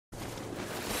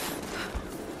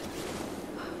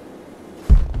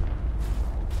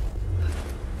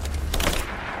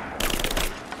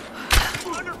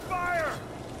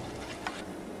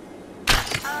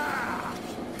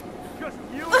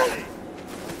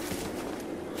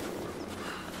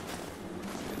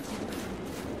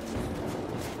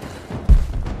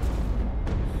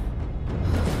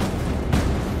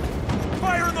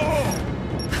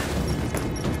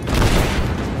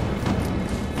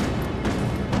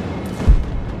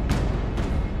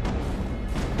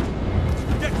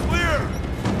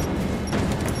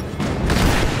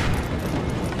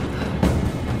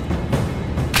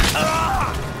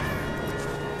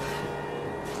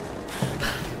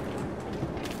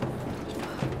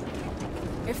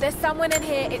If there's someone in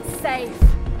here, it's safe.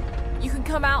 You can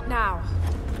come out now.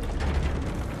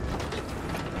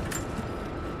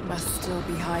 Must still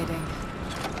be hiding.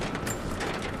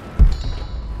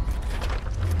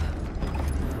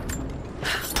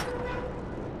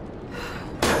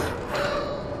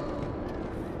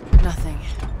 Nothing,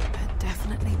 but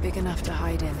definitely big enough to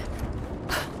hide in.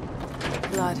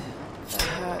 Blood. That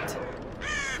hurt.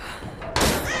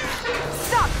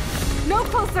 Stop! No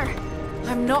closer!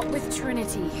 I'm not with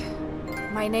Trinity.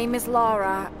 My name is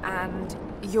Lara, and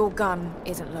your gun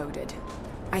isn't loaded.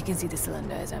 I can see the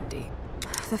cylinder is empty.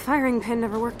 The firing pin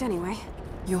never worked anyway.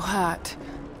 You're hurt.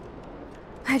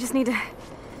 I just need to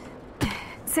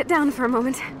sit down for a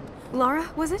moment. Lara,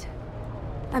 was it?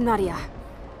 I'm Nadia.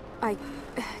 I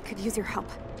could use your help.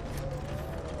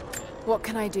 What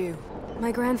can I do?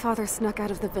 My grandfather snuck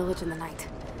out of the village in the night.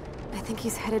 I think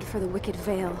he's headed for the Wicked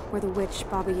Vale, where the witch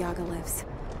Baba Yaga lives.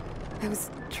 I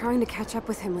was trying to catch up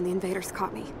with him when the invaders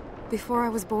caught me. Before I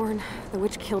was born, the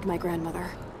witch killed my grandmother.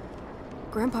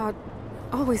 Grandpa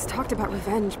always talked about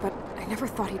revenge, but I never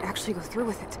thought he'd actually go through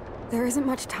with it. There isn't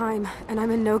much time, and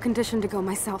I'm in no condition to go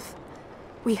myself.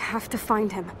 We have to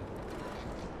find him.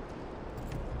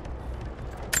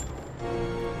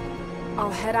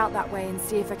 I'll head out that way and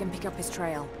see if I can pick up his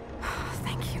trail.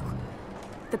 Thank you.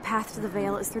 The path to the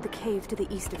Vale is through the cave to the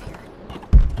east of here.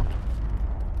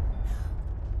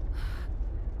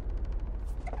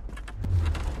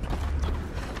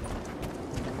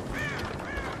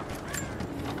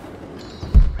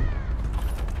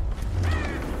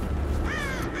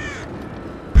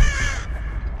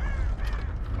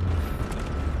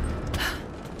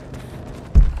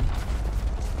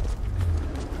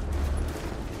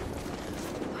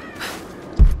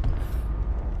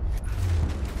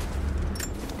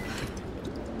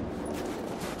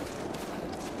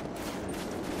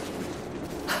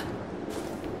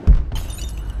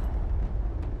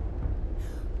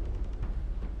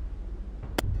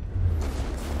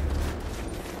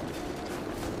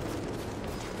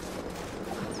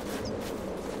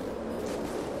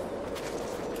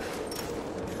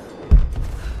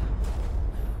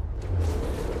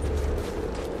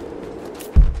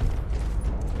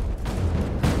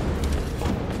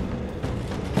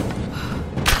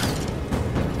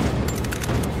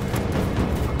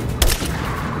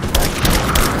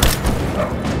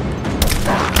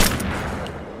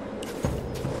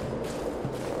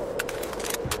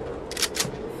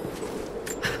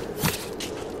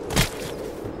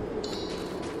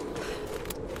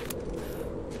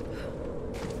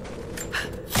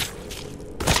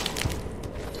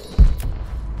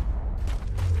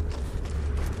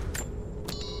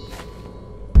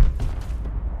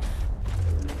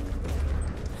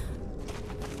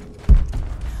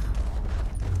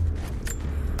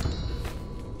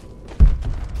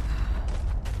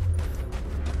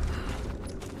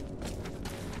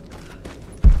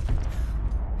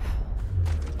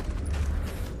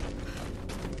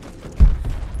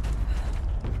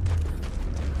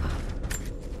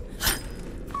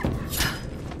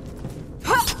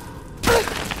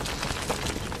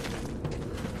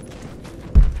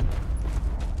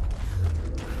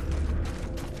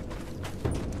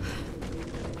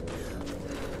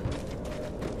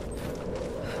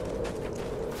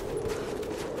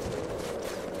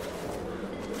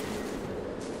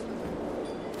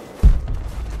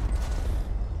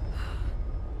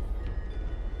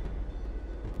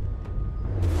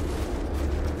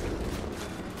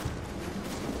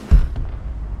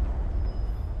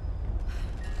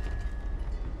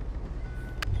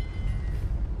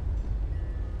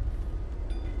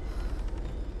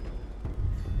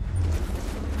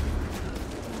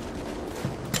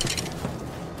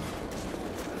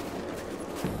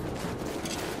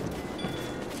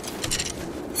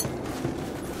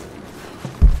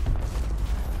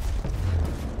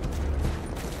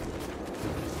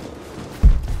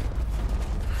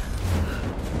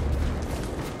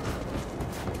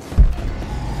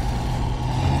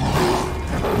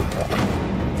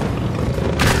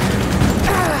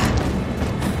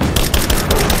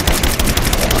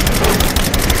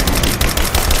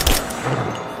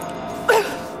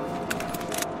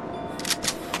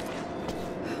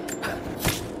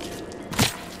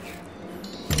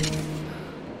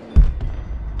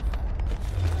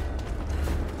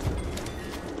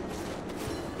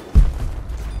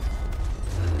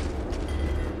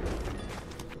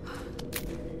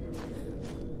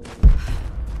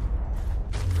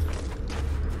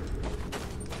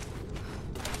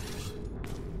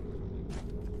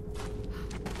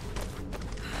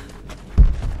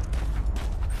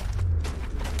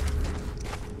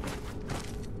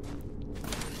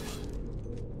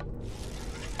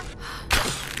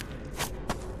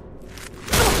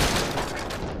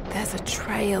 There's a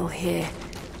trail here.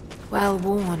 Well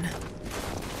worn.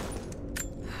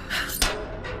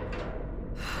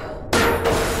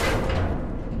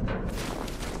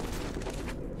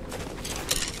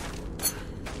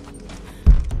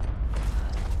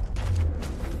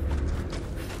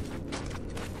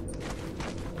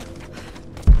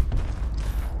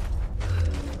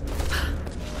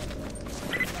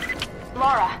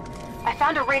 Lara, I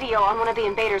found a radio on one of the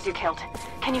invaders you killed.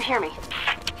 Can you hear me?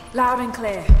 Loud and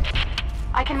clear.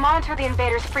 I can monitor the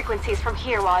invaders' frequencies from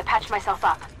here while I patch myself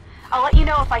up. I'll let you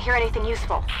know if I hear anything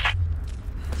useful.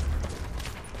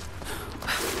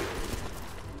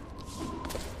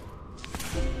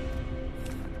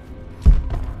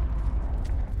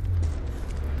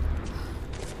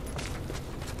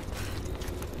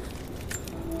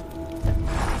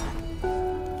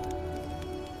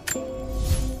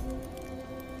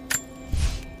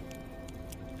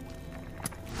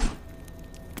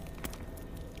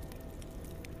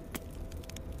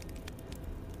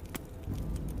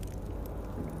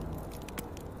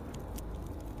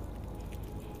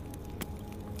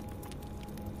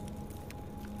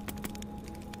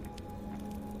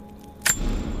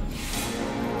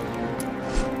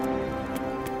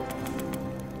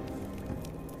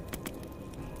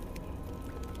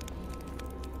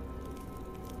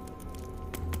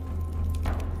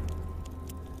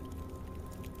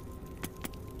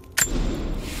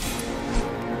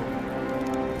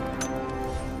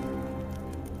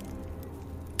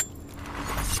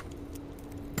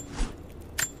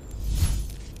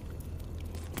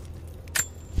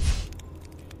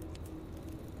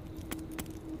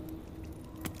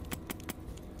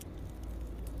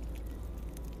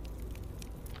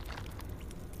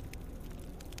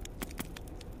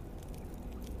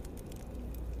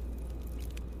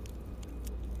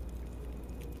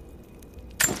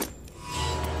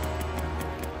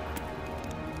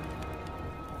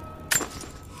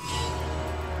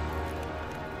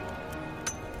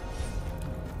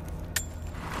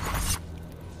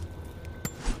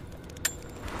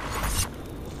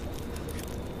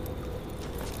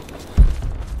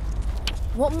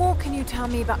 What more can you tell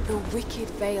me about the Wicked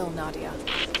Veil, Nadia?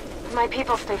 My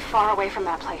people stay far away from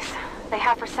that place. They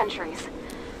have for centuries.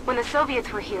 When the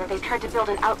Soviets were here, they tried to build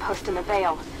an outpost in the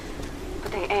Veil.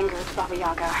 But they angered Baba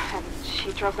Yaga, and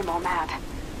she drove them all mad.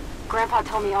 Grandpa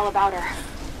told me all about her.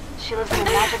 She lives in a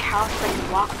magic house that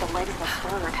can walk with the legs of a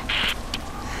bird.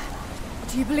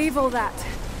 Do you believe all that?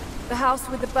 The house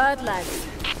with the bird legs?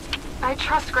 I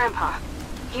trust Grandpa.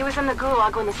 He was in the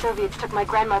Gulag when the Soviets took my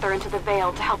grandmother into the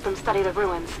Veil to help them study the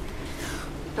ruins.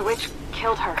 The witch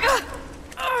killed her.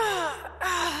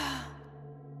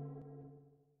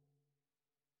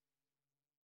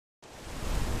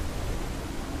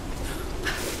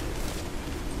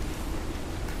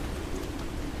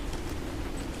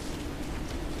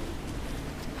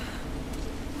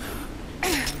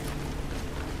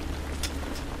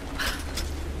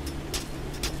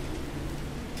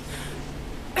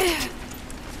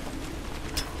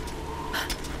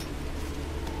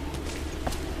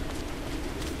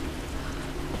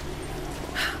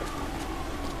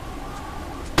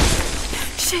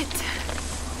 Shit!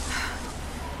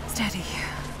 Steady.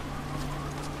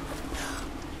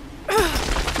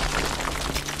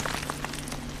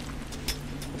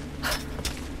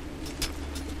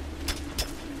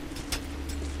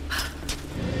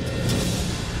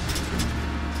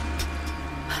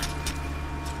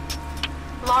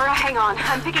 Lara, hang on.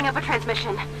 I'm picking up a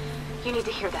transmission. You need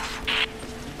to hear this.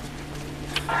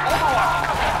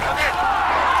 Come in!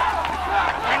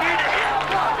 We need it!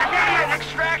 Immediate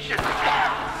extraction!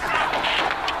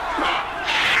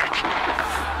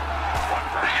 What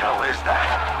the hell is that?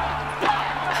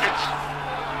 It's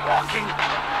walking.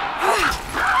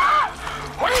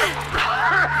 What the?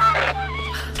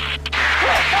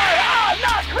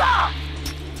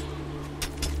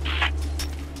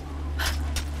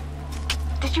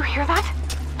 Did you hear that?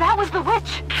 That was the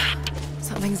witch!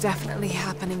 Something's definitely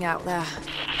happening out there.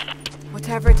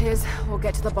 Whatever it is, we'll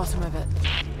get to the bottom of it.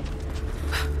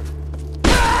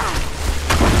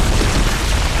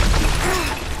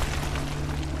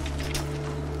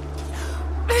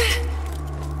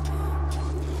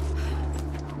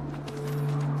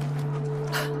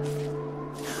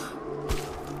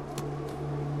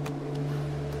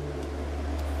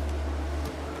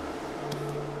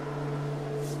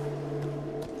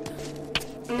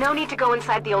 No need to go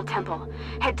inside the old temple.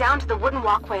 Head down to the wooden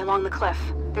walkway along the cliff.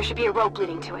 There should be a rope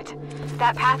leading to it.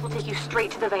 That path will take you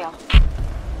straight to the Veil.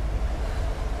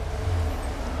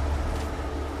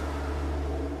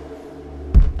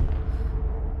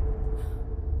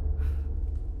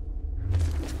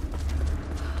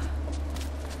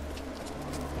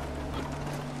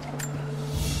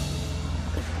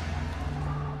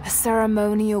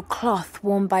 ceremonial cloth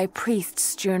worn by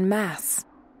priests during Mass.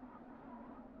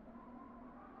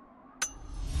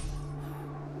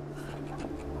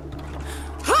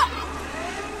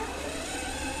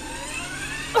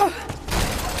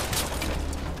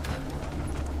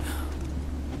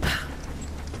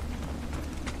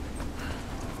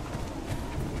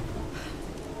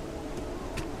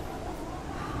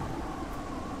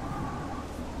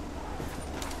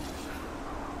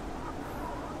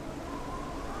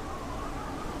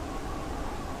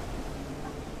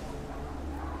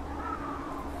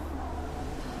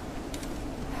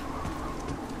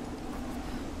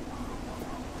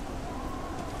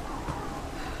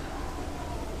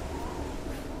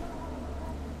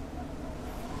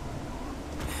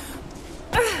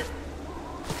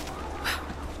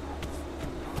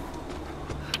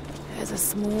 There's a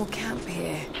small camp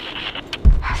here.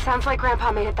 Sounds like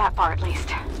Grandpa made it that far at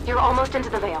least. You're almost into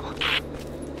the Vale.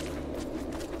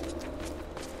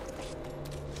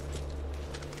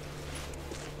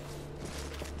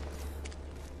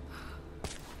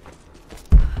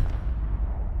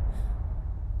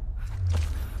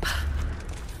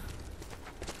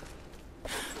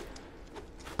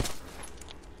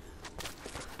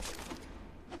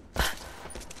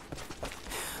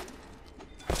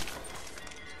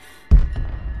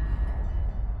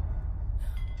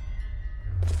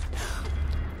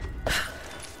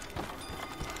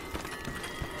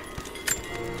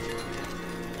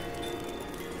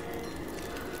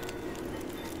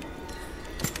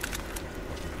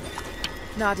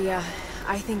 Nadia,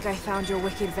 I think I found your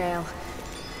wicked veil.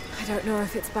 I don't know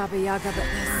if it's Baba Yaga, but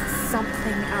there's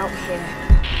something out here.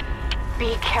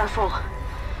 Be careful.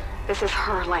 This is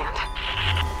her land.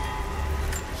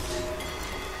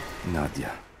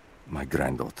 Nadia, my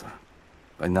granddaughter.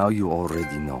 By now you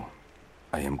already know.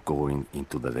 I am going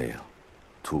into the Vale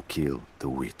to kill the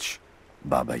witch,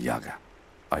 Baba Yaga.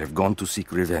 I have gone to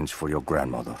seek revenge for your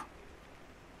grandmother.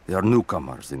 There are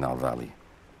newcomers in our valley.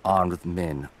 Armed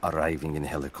men arriving in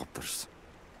helicopters.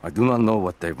 I do not know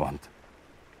what they want,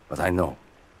 but I know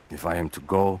if I am to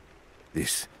go,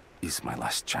 this is my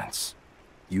last chance.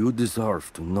 You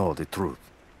deserve to know the truth,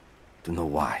 to know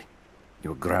why.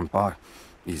 Your grandpa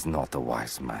is not a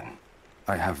wise man.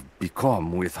 I have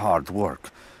become, with hard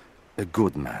work, a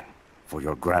good man for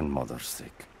your grandmother's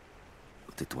sake.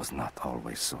 But it was not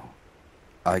always so.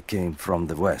 I came from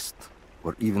the west,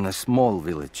 where even a small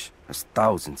village has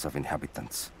thousands of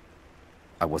inhabitants.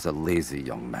 I was a lazy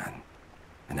young man,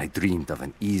 and I dreamed of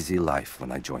an easy life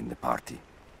when I joined the party.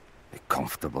 A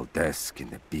comfortable desk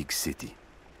in a big city.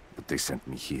 But they sent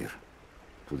me here,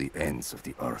 to the ends of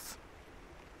the earth,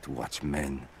 to watch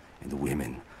men and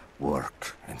women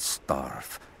work and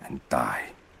starve and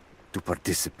die, to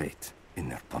participate in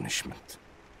their punishment.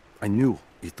 I knew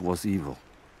it was evil,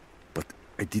 but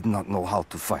I did not know how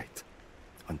to fight,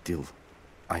 until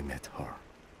I met her.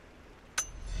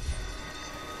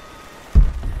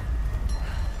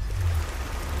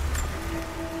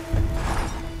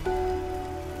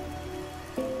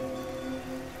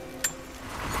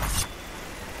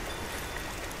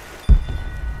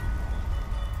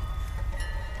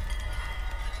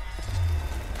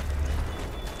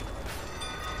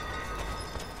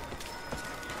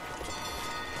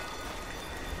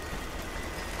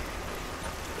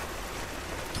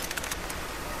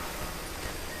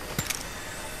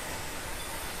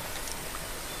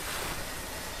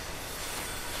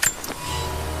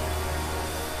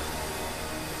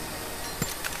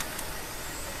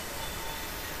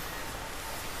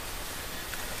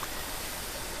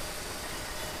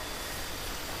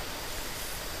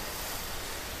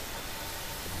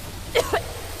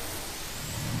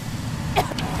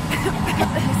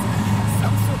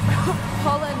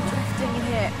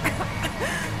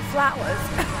 Flowers.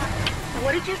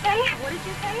 What did you say? What did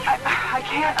you say? I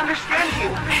can't understand you.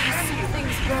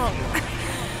 Something's wrong.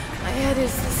 My head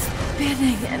is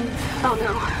spinning and... Oh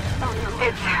no. Oh no.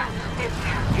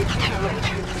 It's too late.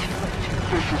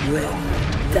 Well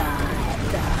done.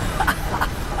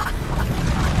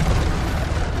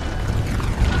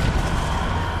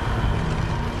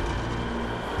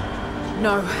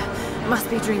 No, must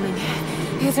be dreaming.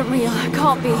 It isn't real. It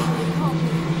can't be.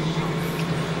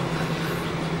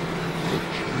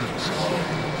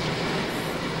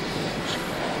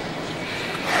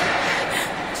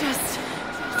 Just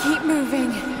keep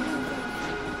moving.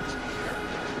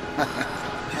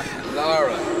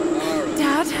 Lara.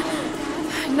 Dad?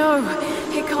 No,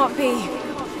 it can't be.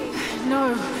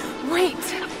 No,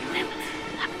 wait.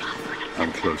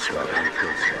 I'm close, Lara. I'm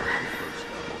close.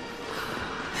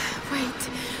 Wait,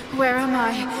 where am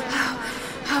I?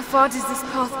 How far does this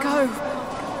path go?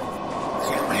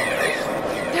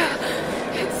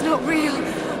 not real.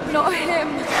 Not him.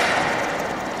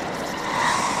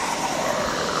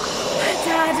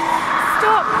 Dad,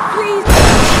 stop, please.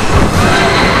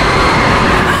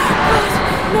 God,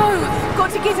 no.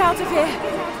 Got to get out of here.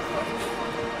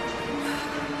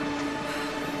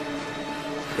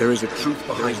 There is a truth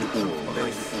behind all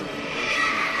this.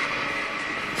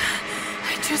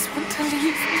 I just want to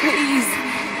leave, please.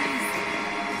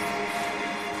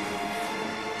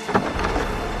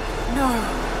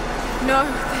 No,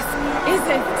 this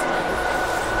isn't.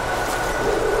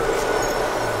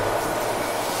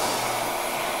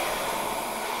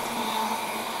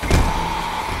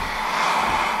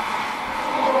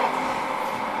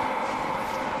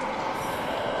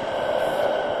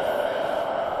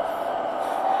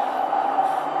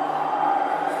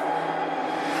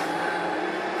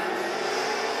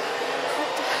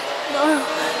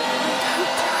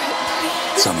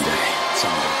 Someday,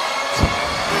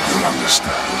 you'll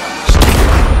understand.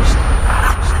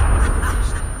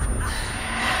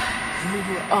 Who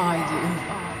are you?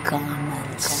 Come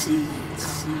and see.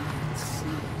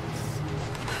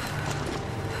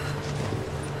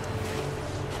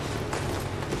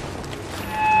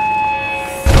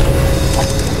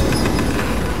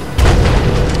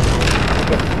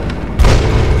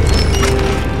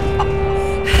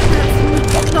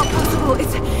 That's not possible.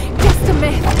 It's just a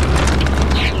myth.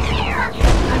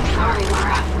 I'm sorry,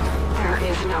 Lara. There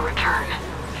is no return.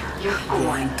 You're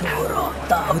Going to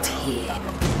rot out here.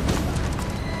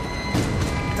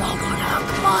 Dagonak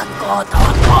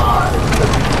Kotakal.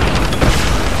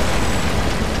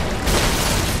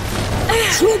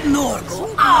 Sludnorgo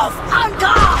av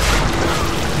Anka!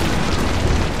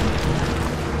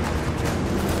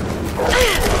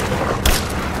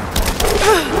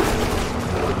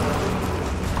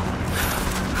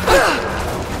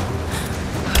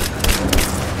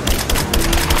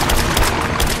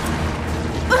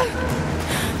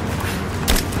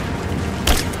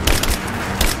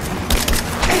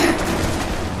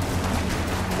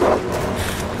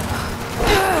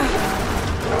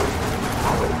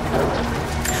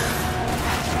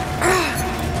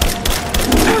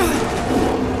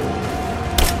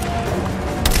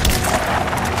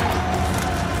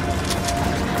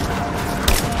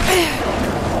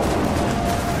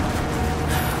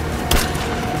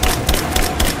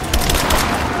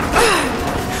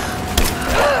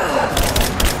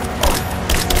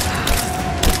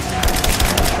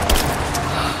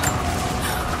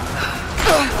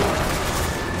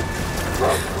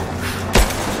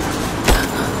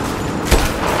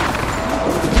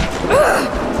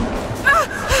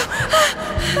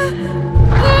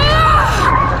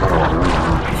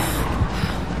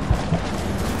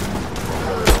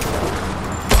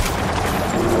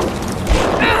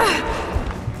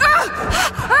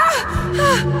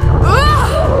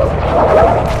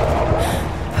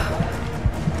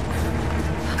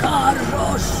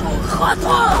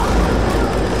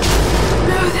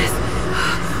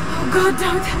 God,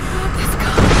 don't. This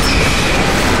can't.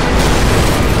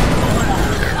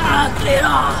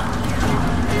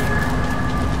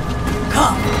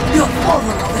 Come, you're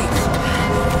overweight.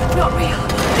 Not real.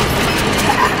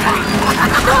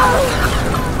 No!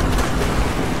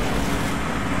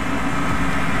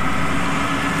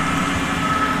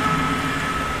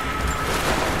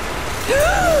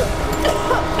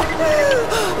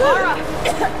 Lara!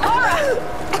 Lara!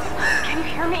 Can you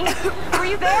hear me? Are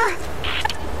you there?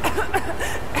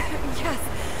 Yes,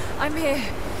 I'm here,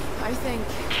 I think.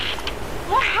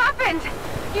 What happened?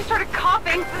 You started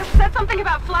coughing, said something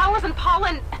about flowers and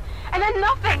pollen, and then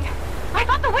nothing. I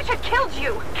thought the witch had killed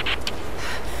you.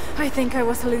 I think I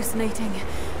was hallucinating.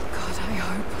 God, I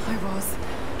hope I was.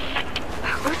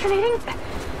 Hallucinating?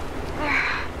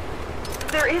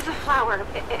 There is a flower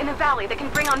in a valley that can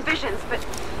bring on visions, but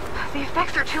the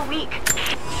effects are too weak.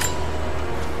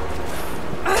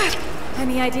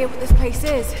 Any idea what this place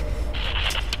is?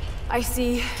 I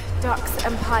see ducks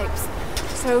and pipes.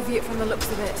 Soviet from the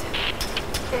looks of it.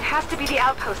 It has to be the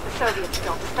outpost the Soviets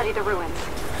built to study the ruins.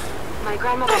 My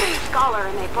grandmother was a scholar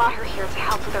and they brought her here to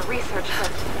help with her research, but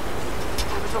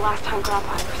that was the last time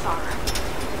Grandpa ever saw her.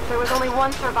 There was only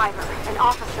one survivor, an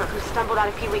officer who stumbled out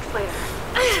a few weeks later.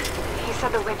 He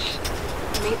said the witch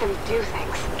made them do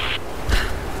things.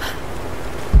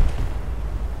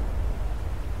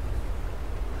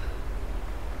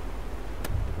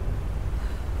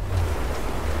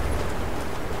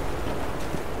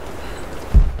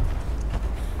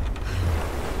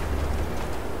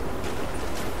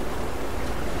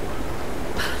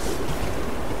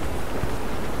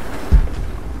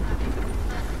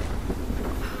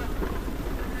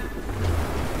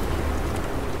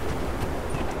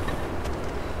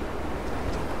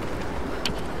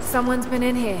 Someone's been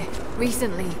in here,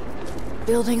 recently.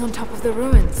 Building on top of the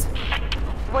ruins.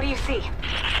 What do you see?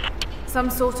 Some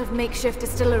sort of makeshift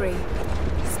distillery.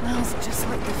 Smells just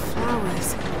like the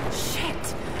flowers.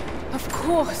 Shit! Of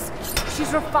course!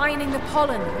 She's refining the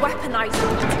pollen, weaponizing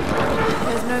it.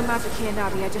 There's no magic here,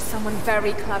 Nadia, just someone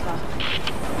very clever.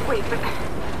 Wait, but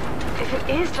if it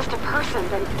is just a person,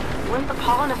 then wouldn't the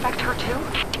pollen affect her too?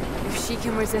 If she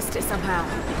can resist it somehow,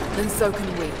 then so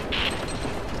can we.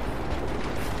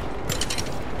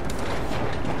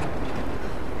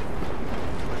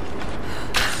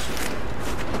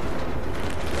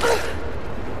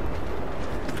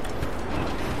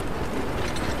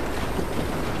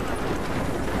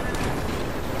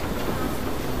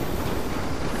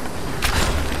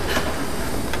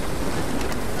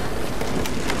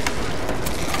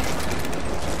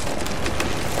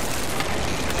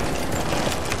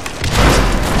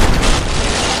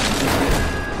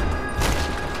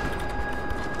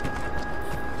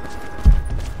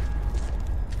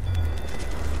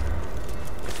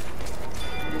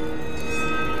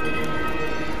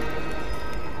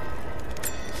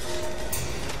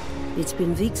 It's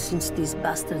been weeks since these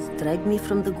bastards dragged me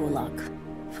from the Gulag,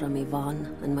 from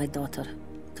Ivan and my daughter,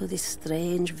 to this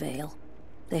strange veil.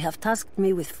 They have tasked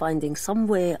me with finding some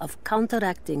way of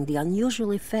counteracting the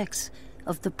unusual effects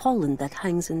of the pollen that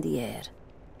hangs in the air.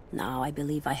 Now I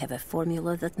believe I have a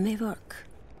formula that may work.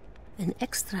 An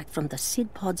extract from the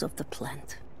seed pods of the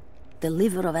plant. The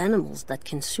liver of animals that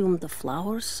consume the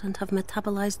flowers and have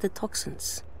metabolized the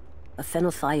toxins. A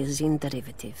phenothiazine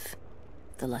derivative.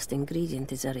 The last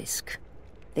ingredient is a risk.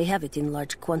 They have it in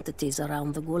large quantities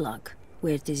around the Gulag,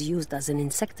 where it is used as an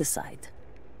insecticide.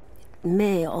 It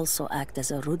may also act as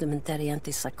a rudimentary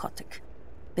antipsychotic,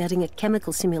 bearing a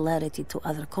chemical similarity to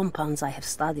other compounds I have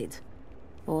studied.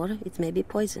 Or it may be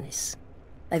poisonous.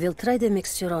 I will try the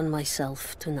mixture on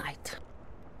myself tonight.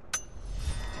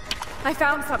 I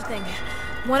found something.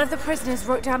 One of the prisoners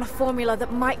wrote down a formula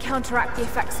that might counteract the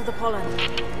effects of the pollen.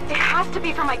 It has to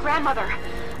be from my grandmother.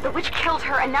 The witch killed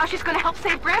her, and now she's gonna help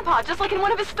save Grandpa, just like in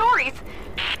one of his stories.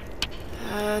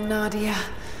 Nadia.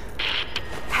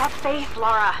 Have faith,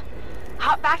 Laura.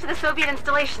 Hop back to the Soviet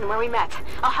installation where we met.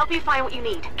 I'll help you find what you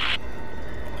need.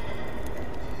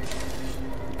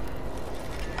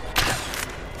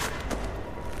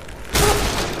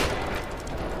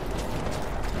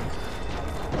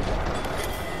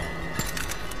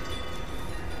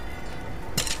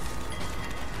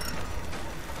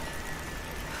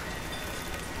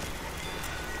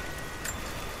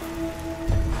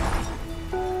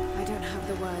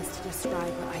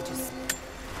 Describe what I just...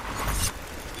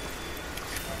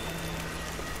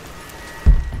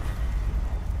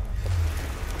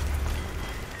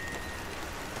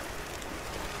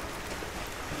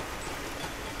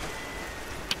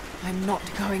 I'm not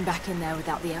going back in there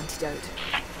without the antidote.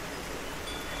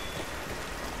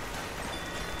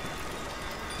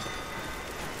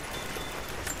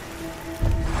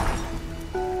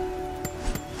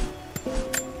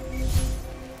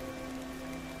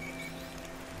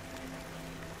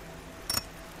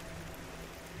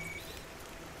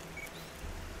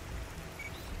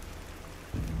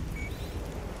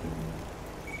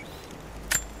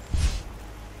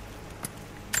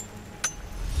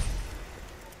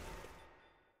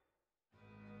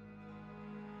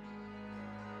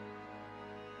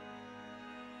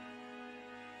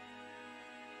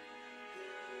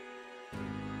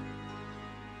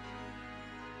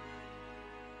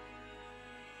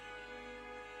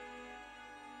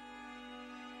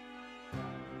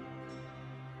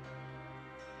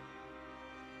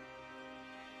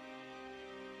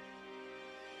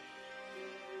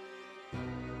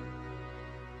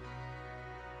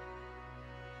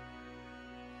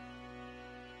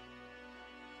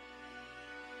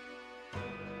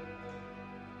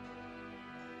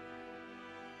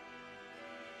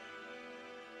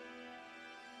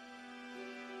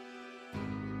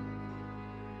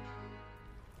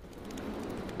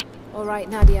 All right,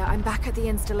 Nadia, I'm back at the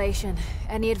installation.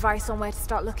 Any advice on where to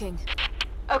start looking?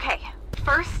 Okay,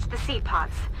 first, the seed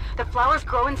pods. The flowers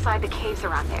grow inside the caves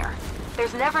around there.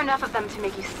 There's never enough of them to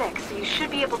make you sick, so you should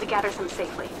be able to gather some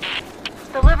safely.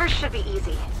 The livers should be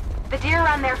easy. The deer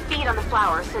around there feed on the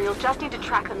flowers, so you'll just need to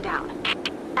track them down.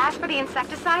 As for the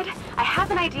insecticide, I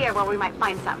have an idea where we might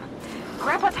find some.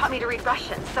 Grandpa taught me to read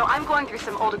Russian, so I'm going through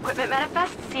some old equipment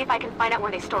manifests to see if I can find out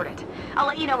where they stored it. I'll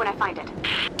let you know when I find it.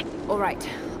 All right,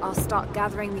 I'll start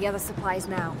gathering the other supplies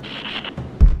now.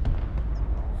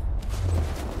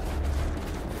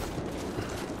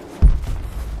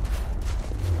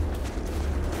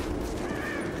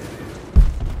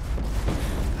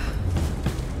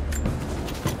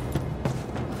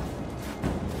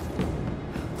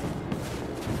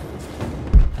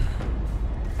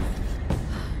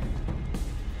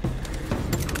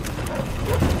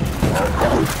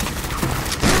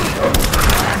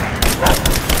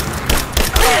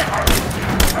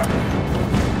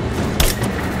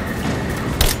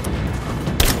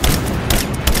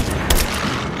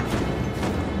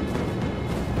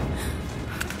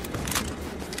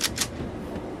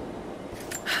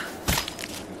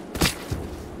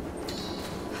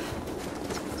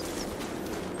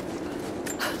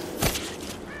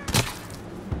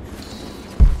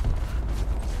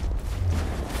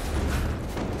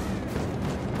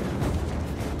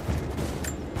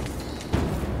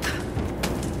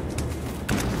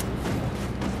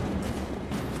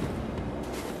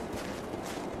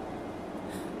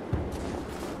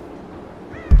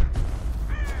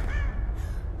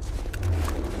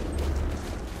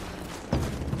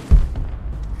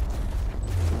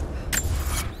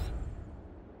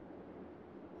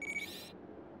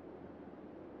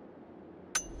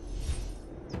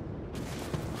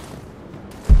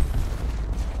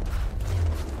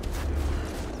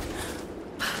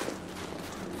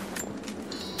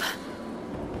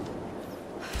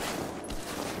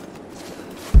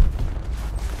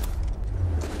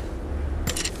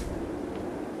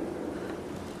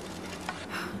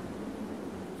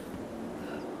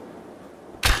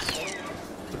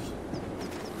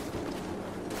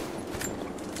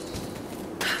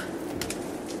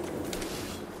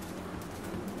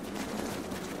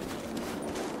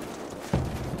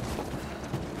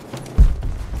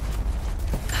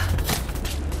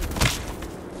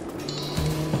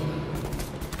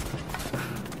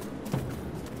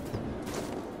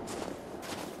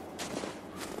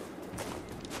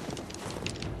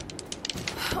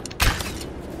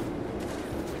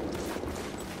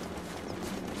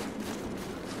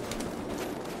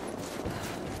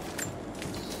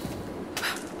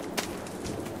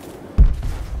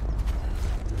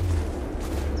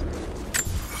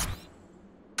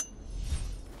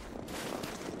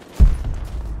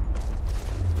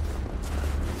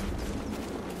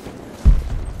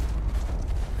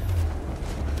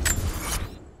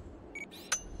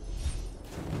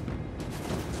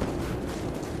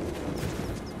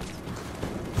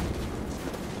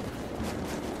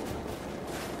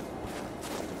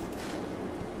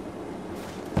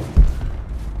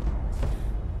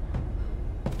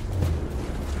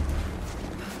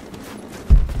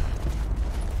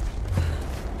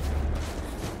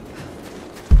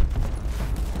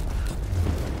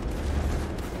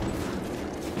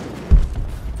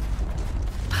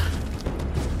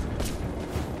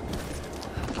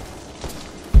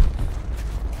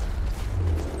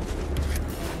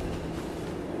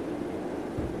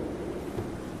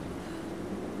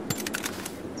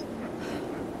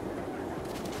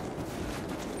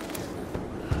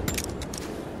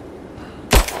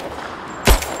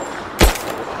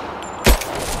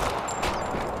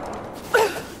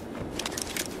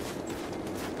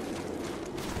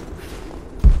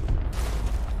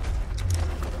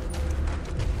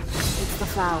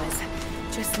 flowers.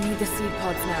 Just need the seed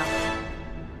pods now.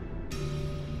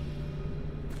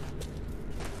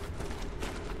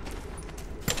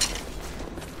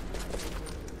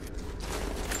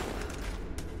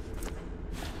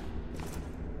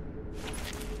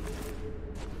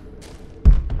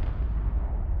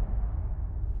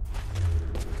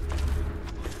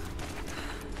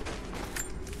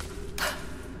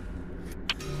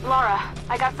 Laura,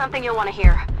 I got something you'll want to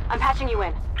hear. I'm patching you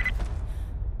in.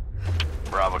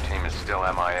 Bravo team is still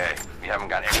MIA. We haven't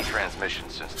got any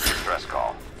transmissions since the distress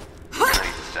call. We're gonna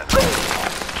need to send them.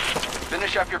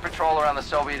 Finish up your patrol around the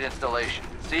Soviet installation.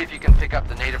 See if you can pick up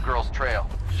the native girl's trail.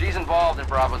 She's involved in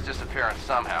Bravo's disappearance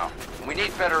somehow. And we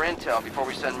need better intel before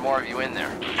we send more of you in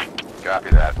there. Copy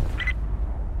that.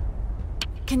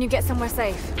 Can you get somewhere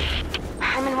safe?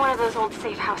 I'm in one of those old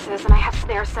safe houses, and I have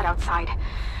snares set outside.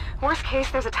 Worst case,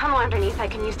 there's a tunnel underneath I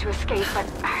can use to escape, but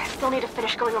I still need to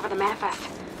finish going over the manifest.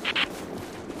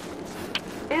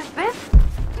 Is this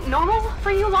normal for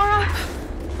you, Laura?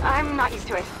 I'm not used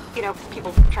to it. You know,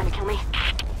 people trying to kill me.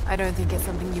 I don't think it's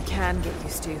something you can get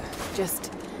used to.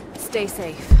 Just stay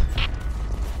safe.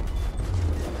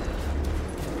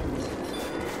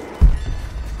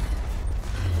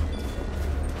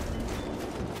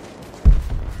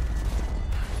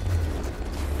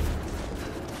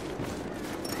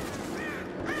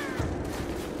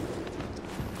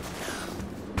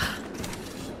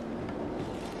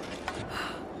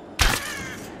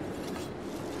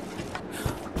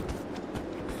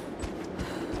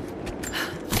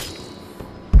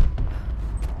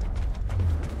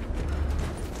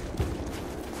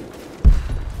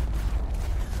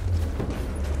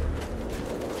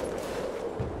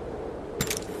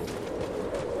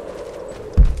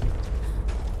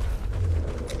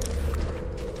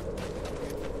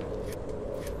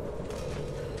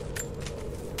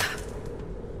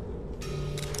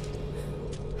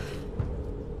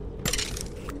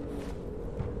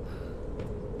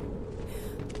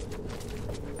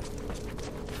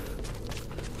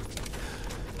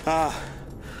 Ah,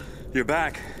 you're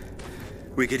back.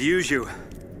 We could use you.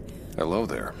 Hello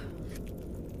there.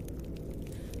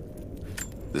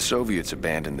 The Soviets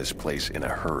abandoned this place in a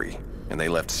hurry, and they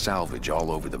left salvage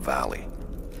all over the valley.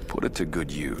 Put it to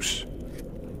good use.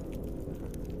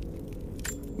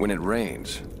 When it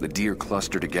rains, the deer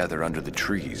cluster together under the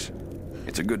trees.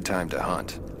 It's a good time to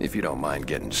hunt, if you don't mind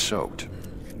getting soaked.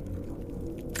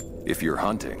 If you're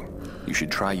hunting, you should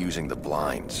try using the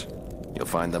blinds. You'll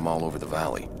find them all over the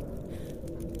valley.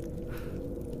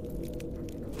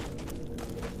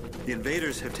 The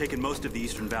invaders have taken most of the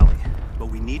Eastern Valley, but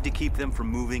we need to keep them from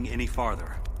moving any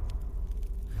farther.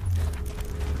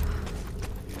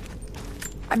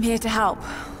 I'm here to help.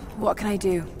 What can I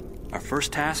do? Our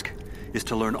first task is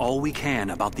to learn all we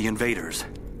can about the invaders.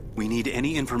 We need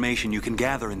any information you can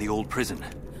gather in the old prison.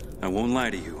 I won't lie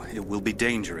to you, it will be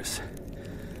dangerous.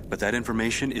 But that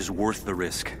information is worth the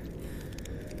risk.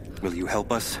 Will you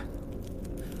help us?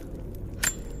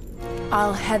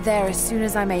 I'll head there as soon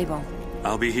as I'm able.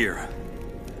 I'll be here.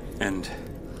 And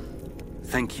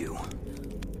thank you.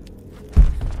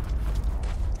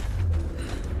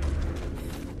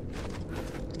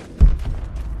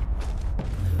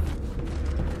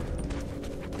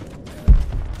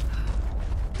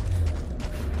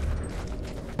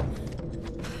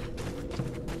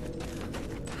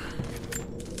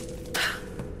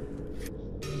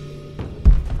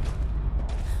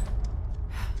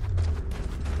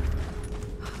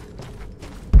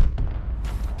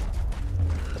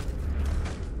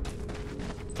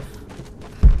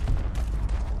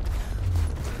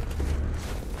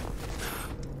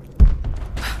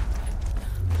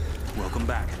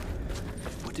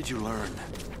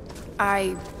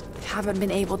 I haven't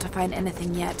been able to find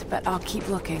anything yet, but I'll keep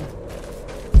looking.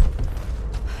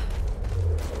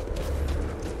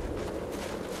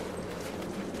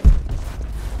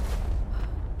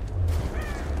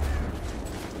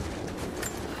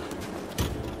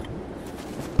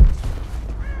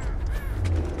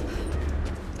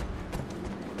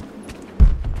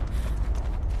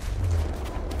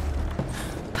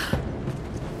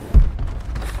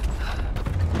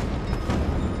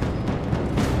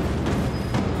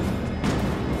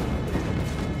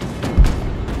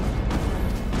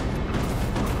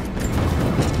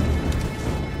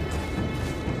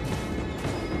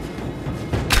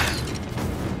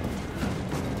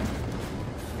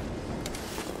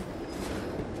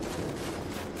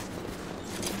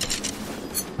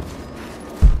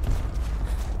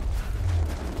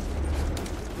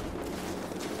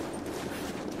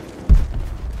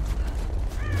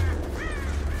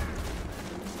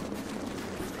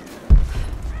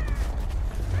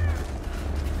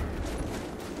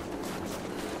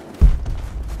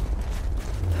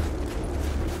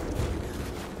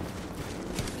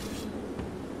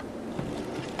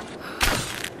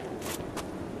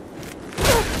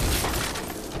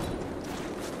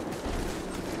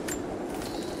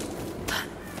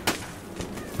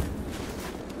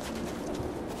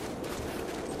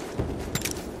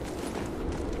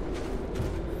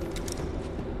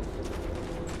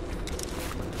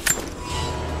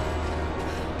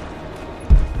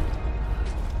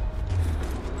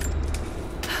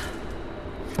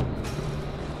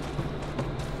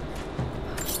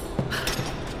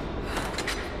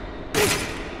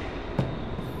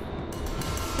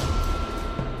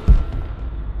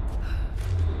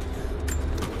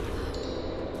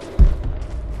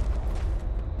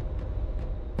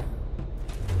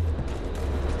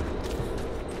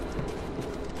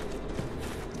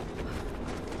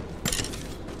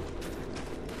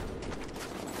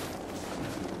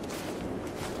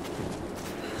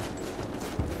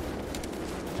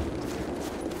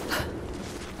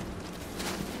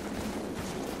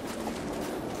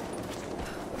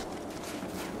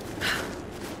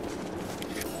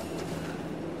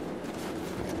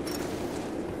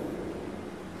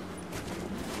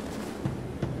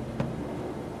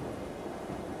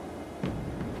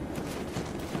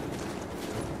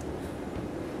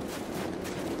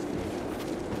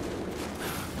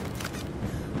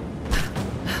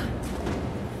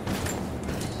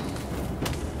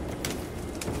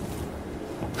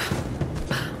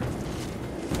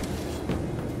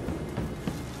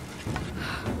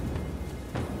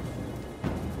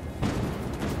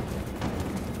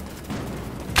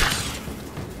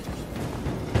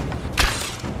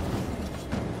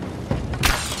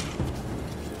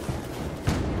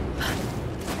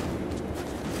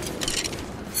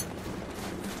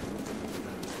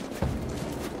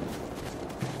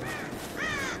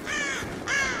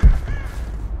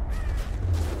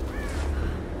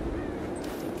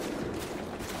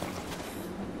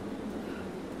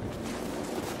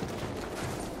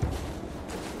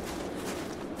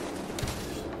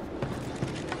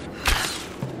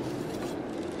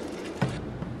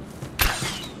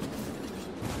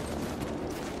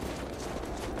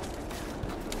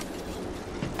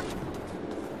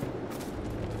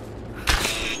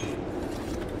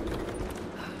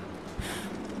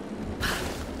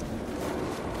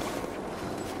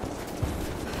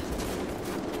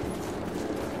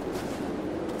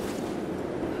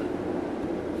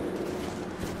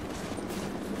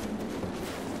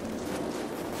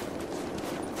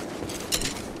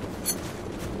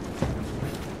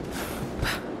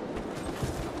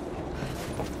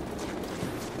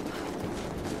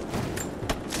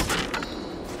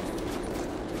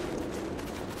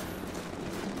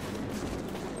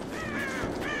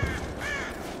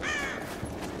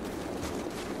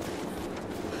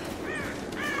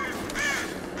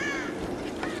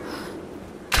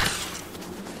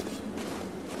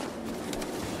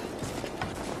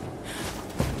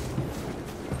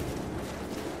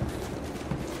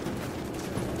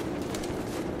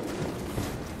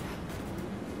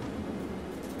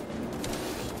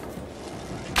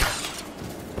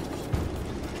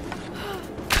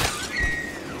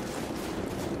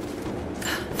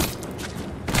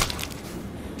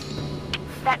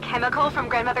 chemical from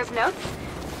Grandmother's notes?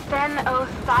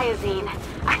 Phenothiazine.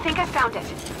 I think I found it.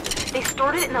 They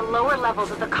stored it in the lower levels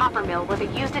of the copper mill where they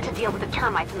used it to deal with the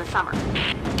termites in the summer.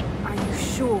 Are you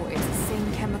sure it's the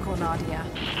same chemical, Nadia?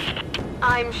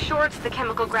 I'm sure it's the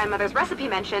chemical Grandmother's recipe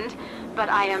mentioned, but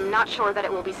I am not sure that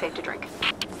it will be safe to drink.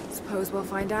 Suppose we'll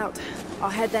find out. I'll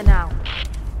head there now.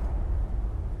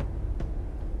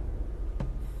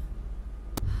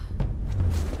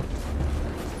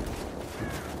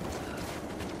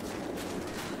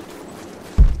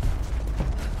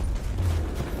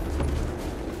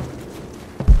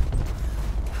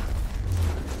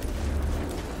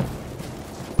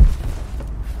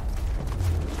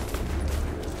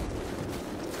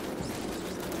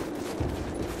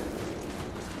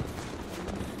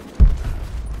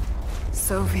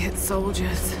 Soviet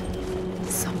soldiers.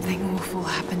 Something awful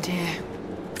happened here.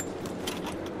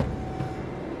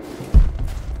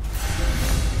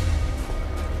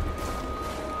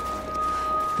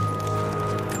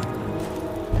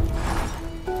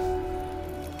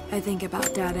 I think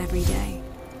about Dad every day.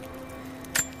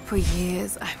 For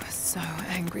years, I was so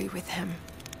angry with him.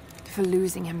 For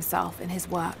losing himself in his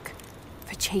work.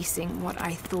 For chasing what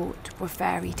I thought were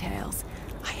fairy tales.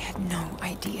 I had no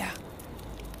idea.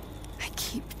 I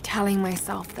keep telling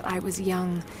myself that I was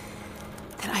young,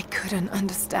 that I couldn't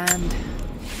understand.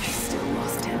 I still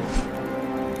lost him.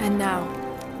 And now,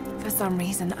 for some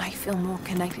reason, I feel more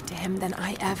connected to him than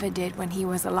I ever did when he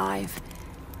was alive.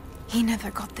 He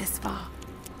never got this far.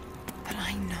 But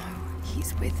I know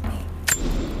he's with me.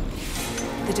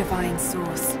 The divine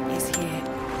source is here,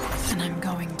 and I'm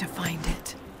going to find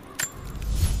it.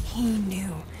 He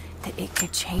knew that it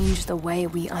could change the way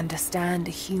we understand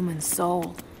a human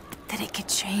soul. That it could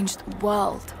change the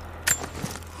world.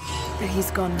 But he's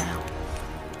gone now.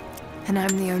 And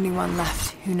I'm the only one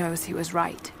left who knows he was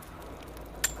right.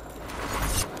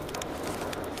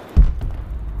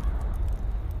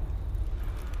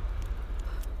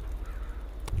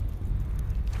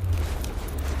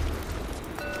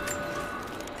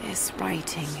 This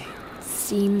writing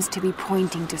seems to be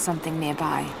pointing to something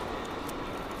nearby.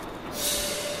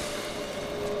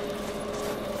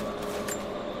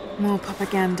 More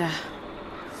propaganda.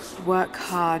 Work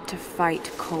hard to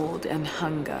fight cold and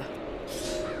hunger.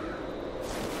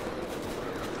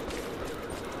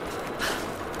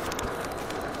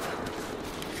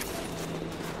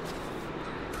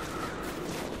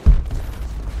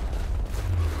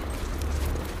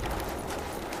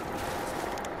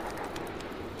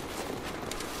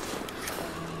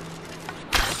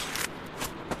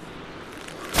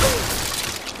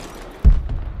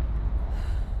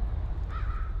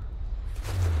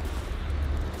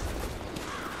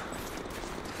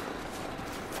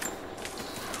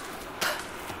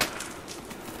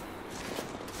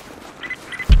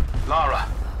 Lara,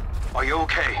 are you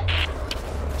okay?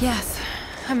 Yes,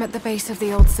 I'm at the base of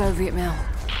the old Soviet mill.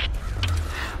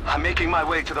 I'm making my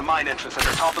way to the mine entrance at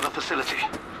the top of the facility.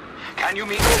 Can you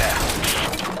meet me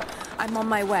there? I'm on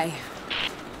my way.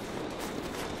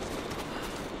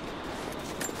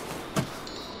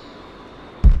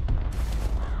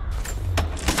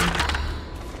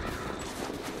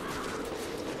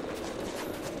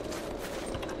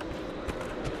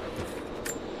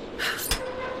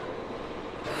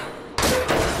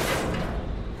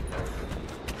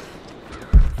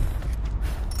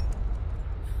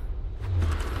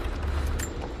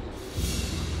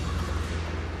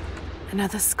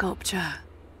 Another sculpture,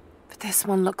 but this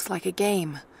one looks like a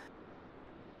game.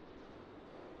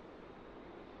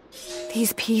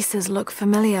 These pieces look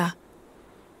familiar.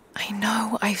 I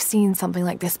know I've seen something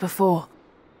like this before.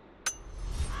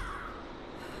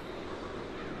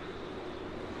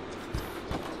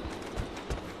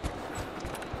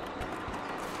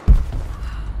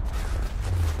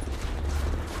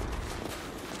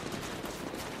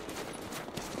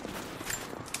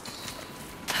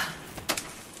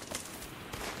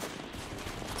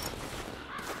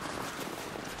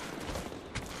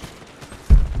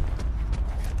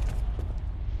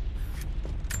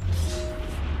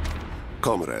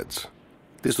 Comrades,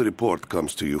 this report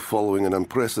comes to you following an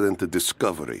unprecedented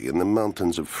discovery in the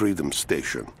mountains of Freedom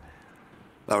Station.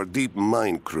 Our deep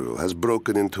mine crew has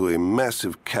broken into a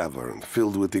massive cavern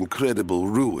filled with incredible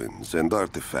ruins and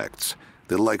artifacts,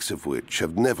 the likes of which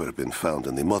have never been found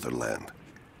in the motherland.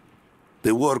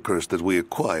 The workers that we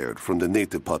acquired from the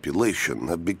native population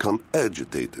have become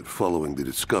agitated following the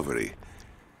discovery.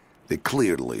 They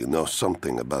clearly know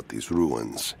something about these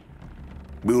ruins.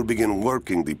 We will begin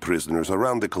working the prisoners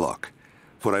around the clock,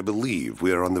 for I believe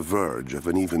we are on the verge of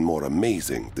an even more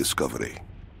amazing discovery.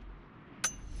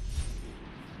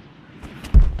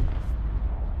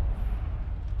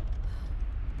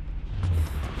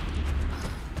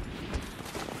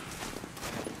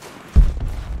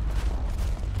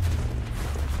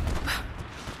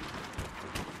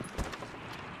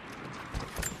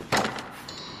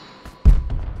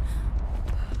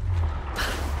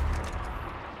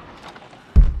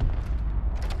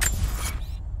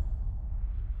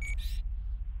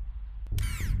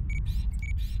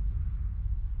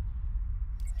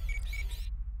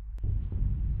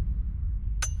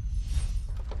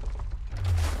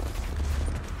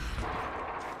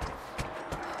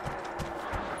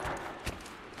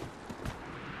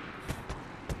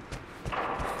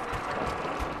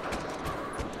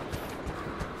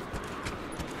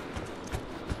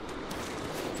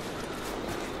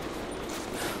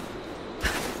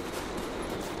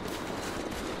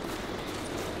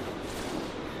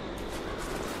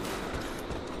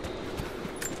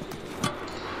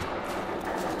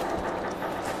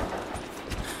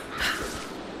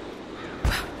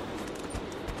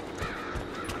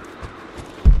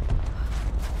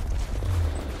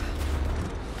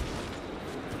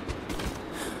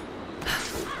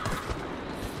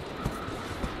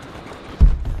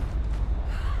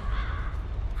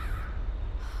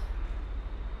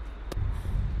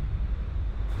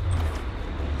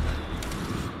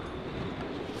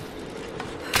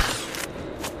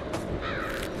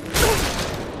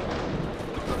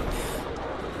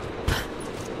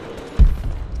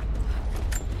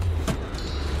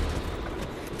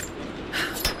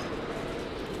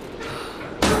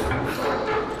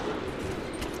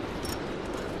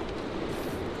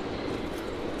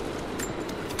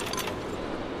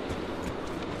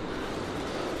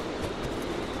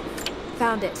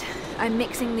 Found it. I'm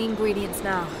mixing the ingredients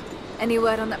now. Any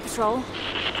word on that patrol?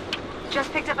 Just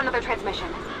picked up another transmission.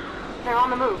 They're on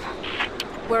the move.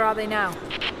 Where are they now?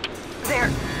 They're...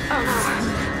 oh no.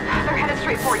 They're headed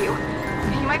straight for you.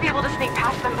 You might be able to sneak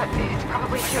past them, but it's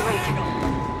probably too late.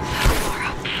 Sorry,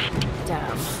 Laura.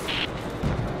 Damn.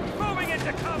 Moving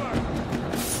into cover!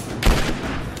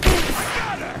 I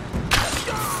got her!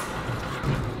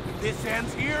 This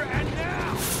ends here and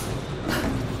now!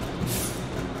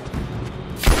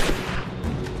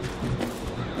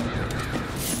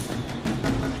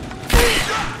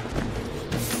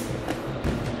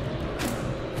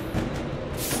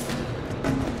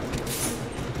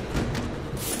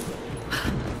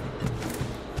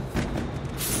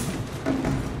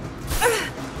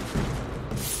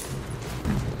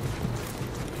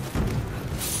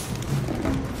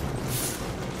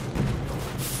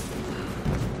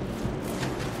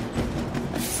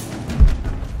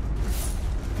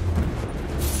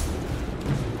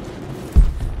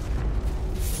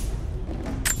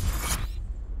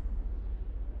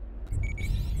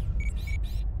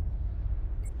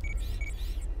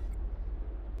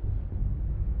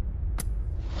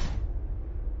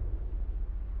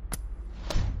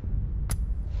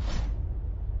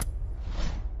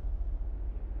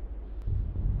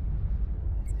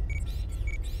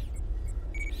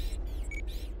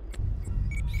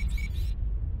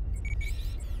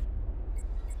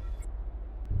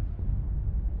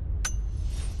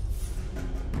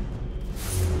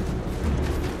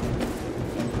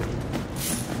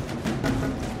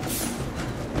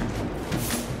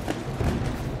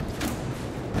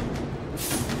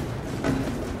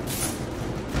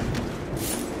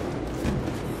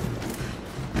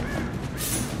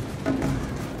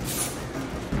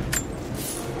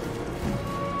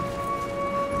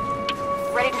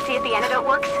 Ready to see if the antidote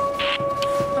works?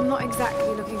 I'm not exactly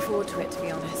looking forward to it, to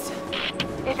be honest.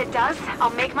 If it does,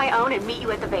 I'll make my own and meet you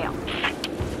at the Vale.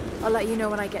 I'll let you know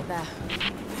when I get there.